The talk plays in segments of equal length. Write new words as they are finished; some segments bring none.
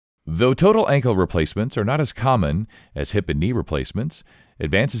Though total ankle replacements are not as common as hip and knee replacements,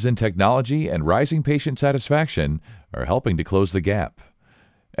 advances in technology and rising patient satisfaction are helping to close the gap.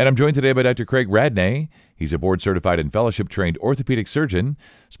 And I'm joined today by Dr. Craig Radney. He's a board-certified and fellowship-trained orthopedic surgeon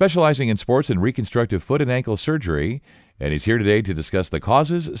specializing in sports and reconstructive foot and ankle surgery, and he's here today to discuss the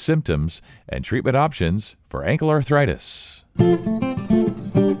causes, symptoms, and treatment options for ankle arthritis.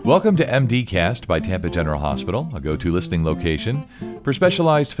 Welcome to MDcast by Tampa General Hospital, a go-to listening location for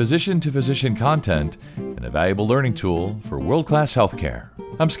specialized physician-to-physician content and a valuable learning tool for world-class healthcare.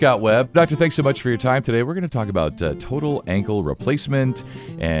 I'm Scott Webb. Doctor, thanks so much for your time today. We're going to talk about total ankle replacement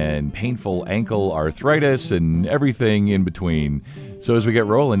and painful ankle arthritis and everything in between. So as we get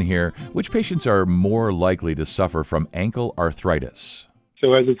rolling here, which patients are more likely to suffer from ankle arthritis?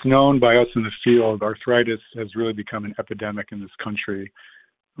 So as it's known by us in the field, arthritis has really become an epidemic in this country.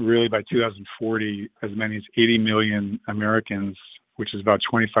 Really, by 2040, as many as 80 million Americans, which is about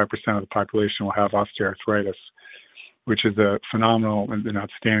 25% of the population, will have osteoarthritis, which is a phenomenal and an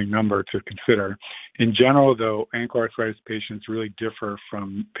outstanding number to consider. In general, though, ankle arthritis patients really differ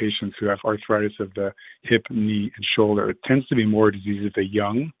from patients who have arthritis of the hip, knee, and shoulder. It tends to be more disease of the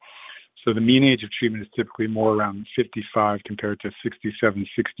young. So the mean age of treatment is typically more around 55 compared to 67,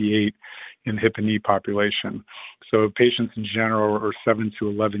 68 in the hip and knee population. So patients in general are 7 to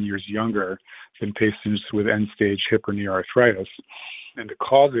 11 years younger than patients with end-stage hip or knee arthritis. And the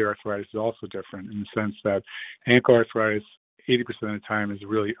cause of the arthritis is also different in the sense that ankle arthritis, 80% of the time, is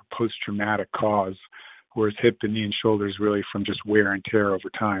really a post-traumatic cause, whereas hip and knee and shoulder is really from just wear and tear over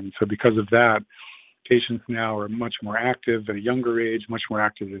time. So because of that, patients now are much more active at a younger age, much more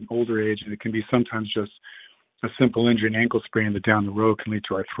active at an older age, and it can be sometimes just a simple injury, an ankle sprain that down the road can lead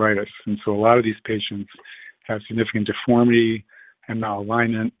to arthritis. And so a lot of these patients have significant deformity and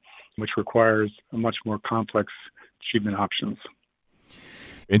malalignment, which requires a much more complex treatment options.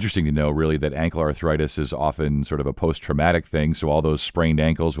 Interesting to know, really, that ankle arthritis is often sort of a post-traumatic thing. So all those sprained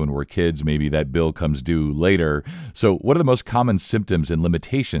ankles when we're kids, maybe that bill comes due later. So what are the most common symptoms and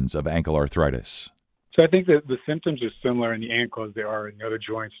limitations of ankle arthritis? So I think that the symptoms are similar in the ankle as they are in the other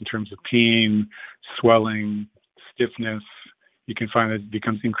joints in terms of pain, swelling, stiffness. You can find that it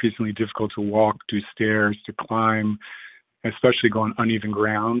becomes increasingly difficult to walk, do stairs, to climb, especially go on uneven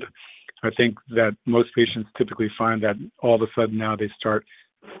ground. I think that most patients typically find that all of a sudden now they start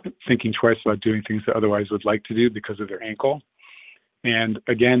thinking twice about doing things they otherwise would like to do because of their ankle. And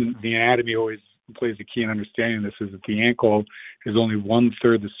again, the anatomy always plays a key in understanding this, is that the ankle is only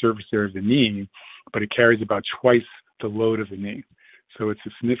 1/3 the surface area of the knee, but it carries about twice the load of the knee. So it's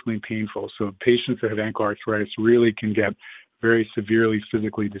significantly painful. So patients that have ankle arthritis really can get very severely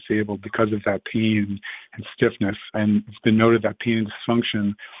physically disabled because of that pain and stiffness. And it's been noted that pain and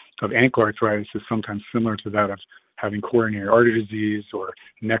dysfunction of ankle arthritis is sometimes similar to that of having coronary artery disease or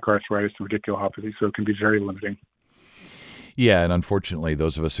neck arthritis and radiculopathy. So it can be very limiting. Yeah, and unfortunately,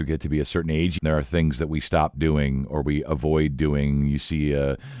 those of us who get to be a certain age, there are things that we stop doing or we avoid doing. You see,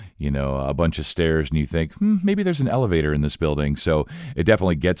 a bunch of stairs, and you think, maybe there's an elevator in this building. So it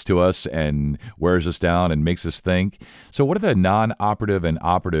definitely gets to us and wears us down and makes us think. So what are the non-operative and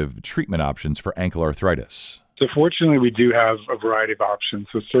operative treatment options for ankle arthritis? So fortunately, we do have a variety of options.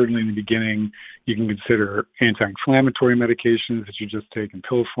 So certainly in the beginning, you can consider anti-inflammatory medications that you just take in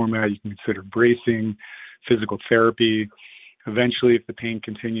pill format. You can consider bracing, physical therapy. Eventually, if the pain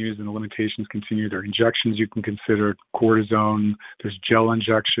continues and the limitations continue, there are injections you can consider, cortisone, there's gel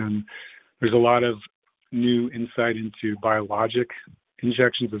injection. There's a lot of new insight into biologic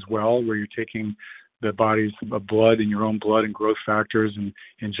injections as well, where you're taking the body's blood and your own blood and growth factors and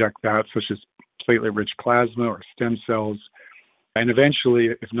inject that, such as platelet-rich plasma or stem cells. And eventually,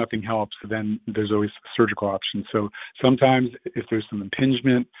 if nothing helps, then there's always surgical options. So sometimes if there's some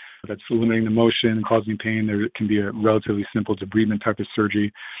impingement that's limiting the motion and causing pain, there can be a relatively simple debridement type of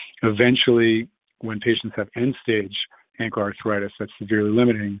surgery. Eventually, when patients have end-stage ankle arthritis that's severely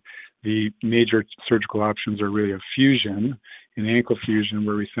limiting, the major surgical options are really a fusion, an ankle fusion,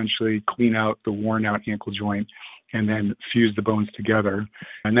 where we essentially clean out the worn-out ankle joint and then fuse the bones together.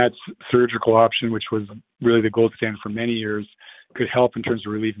 And that surgical option, which was really the gold standard for many years, could help in terms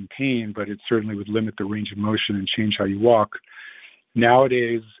of relieving pain, but it certainly would limit the range of motion and change how you walk.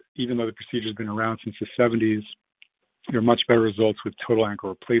 Nowadays, even though the procedure has been around since the 70s, there are much better results with total ankle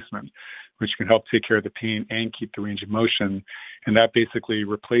replacement, which can help take care of the pain and keep the range of motion. And that basically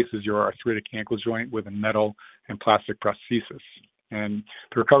replaces your arthritic ankle joint with a metal and plastic prosthesis. And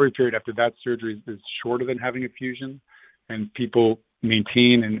the recovery period after that surgery is shorter than having a fusion, and people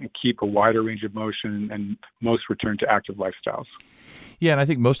maintain and keep a wider range of motion, and most return to active lifestyles. Yeah, and I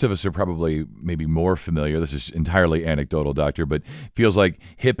think most of us are probably maybe more familiar. This is entirely anecdotal, doctor, but feels like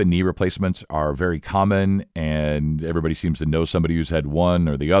hip and knee replacements are very common, and everybody seems to know somebody who's had one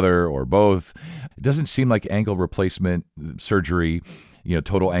or the other or both. It doesn't seem like ankle replacement surgery,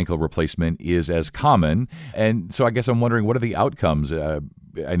 total ankle replacement is as common. And so I guess I'm wondering, what are the outcomes?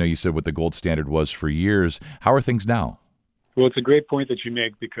 I know you said what the gold standard was for years. How are things now? Well, it's a great point that you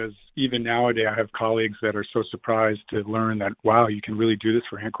make, because even nowadays I have colleagues that are so surprised to learn that, wow, you can really do this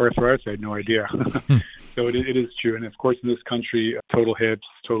for ankle arthritis. I had no idea. So it is true. And of course, in this country, total hips,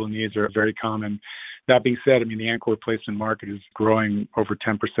 total knees are very common. That being said, the ankle replacement market is growing over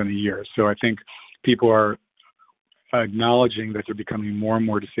 10% a year. So I think people are acknowledging that they're becoming more and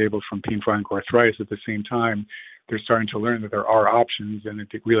more disabled from painful ankle arthritis. At the same time, they're starting to learn that there are options, and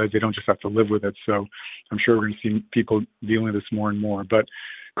they realize they don't just have to live with it. So I'm sure we're going to see people dealing with this more and more. But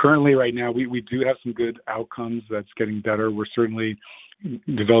currently, right now, we do have some good outcomes that's getting better. We're certainly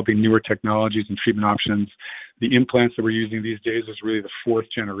developing newer technologies and treatment options. The implants that we're using these days is really the fourth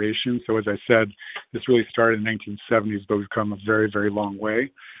generation. So as I said, this really started in the 1970s, but we've come a very, very long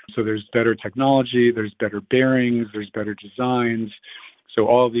way. So there's better technology, there's better bearings, there's better designs. So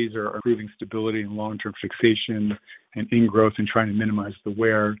all of these are improving stability and long-term fixation and ingrowth and trying to minimize the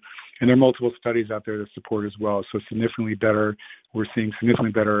wear. And there are multiple studies out there that support as well. So significantly better, we're seeing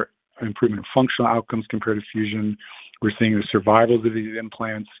significantly better improvement of functional outcomes compared to fusion. We're seeing the survivals of these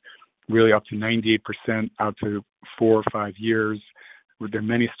implants really up to 98% out to 4 or 5 years. There are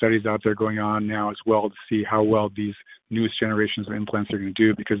many studies out there going on now as well to see how well these newest generations of implants are going to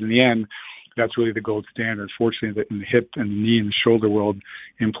do, because in the end, that's really the gold standard. Fortunately, in the hip and the knee and the shoulder world,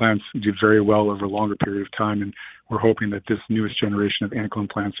 implants do very well over a longer period of time, and we're hoping that this newest generation of ankle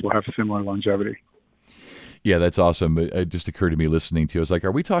implants will have similar longevity. Yeah, that's awesome. It just occurred to me listening to you. I was like,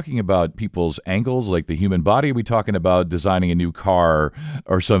 are we talking about people's ankles, like the human body? Are we talking about designing a new car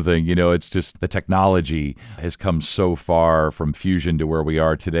or something? It's just the technology has come so far from fusion to where we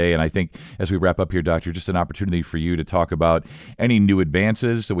are today. And I think as we wrap up here, Doctor, just an opportunity for you to talk about any new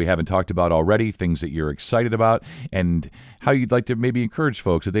advances that we haven't talked about already, things that you're excited about, and how you'd like to maybe encourage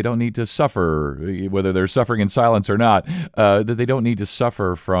folks that they don't need to suffer, whether they're suffering in silence or not, that they don't need to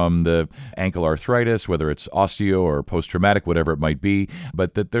suffer from the ankle arthritis, whether it's osteo or post-traumatic, whatever it might be,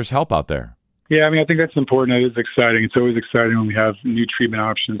 but that there's help out there. Yeah, I think that's important. It is exciting. It's always exciting when we have new treatment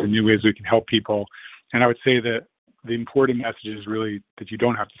options and new ways we can help people. And I would say that the important message is really that you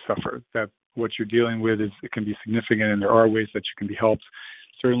don't have to suffer, that what you're dealing with it can be significant, and there are ways that you can be helped.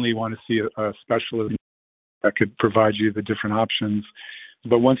 Certainly you want to see a specialist that could provide you the different options.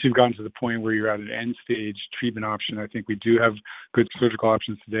 But once you've gotten to the point where you're at an end stage treatment option, I think we do have good surgical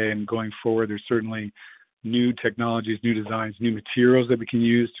options today. And going forward, there's certainly new technologies, new designs, new materials that we can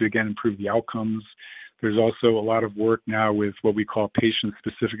use to, again, improve the outcomes. There's also a lot of work now with what we call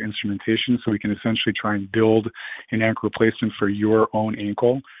patient-specific instrumentation, so we can essentially try and build an ankle replacement for your own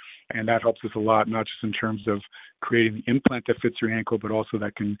ankle. And that helps us a lot, not just in terms of creating the implant that fits your ankle, but also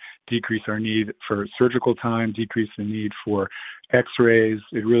that can decrease our need for surgical time, decrease the need for x-rays.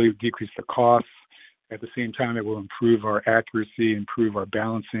 It really decreases the costs. At the same time, it will improve our accuracy, improve our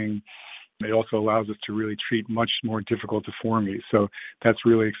balancing. It also allows us to really treat much more difficult deformities. So that's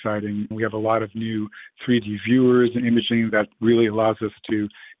really exciting. We have a lot of new 3D viewers and imaging that really allows us to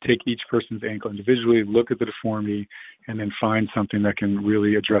take each person's ankle individually, look at the deformity, and then find something that can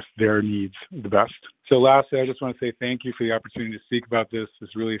really address their needs the best. So lastly, I just want to say thank you for the opportunity to speak about this.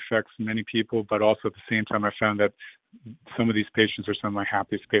 This really affects many people, but also at the same time, I found that some of these patients are some of my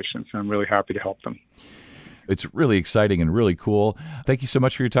happiest patients, and I'm really happy to help them. It's really exciting and really cool. Thank you so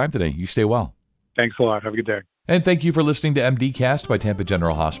much for your time today. You stay well. Thanks a lot. Have a good day. And thank you for listening to MDcast by Tampa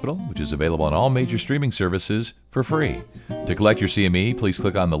General Hospital, which is available on all major streaming services for free. To collect your CME, please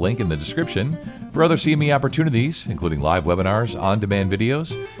click on the link in the description. For other CME opportunities, including live webinars, on-demand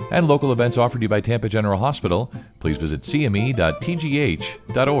videos, and local events offered to you by Tampa General Hospital, please visit cme.tgh.org.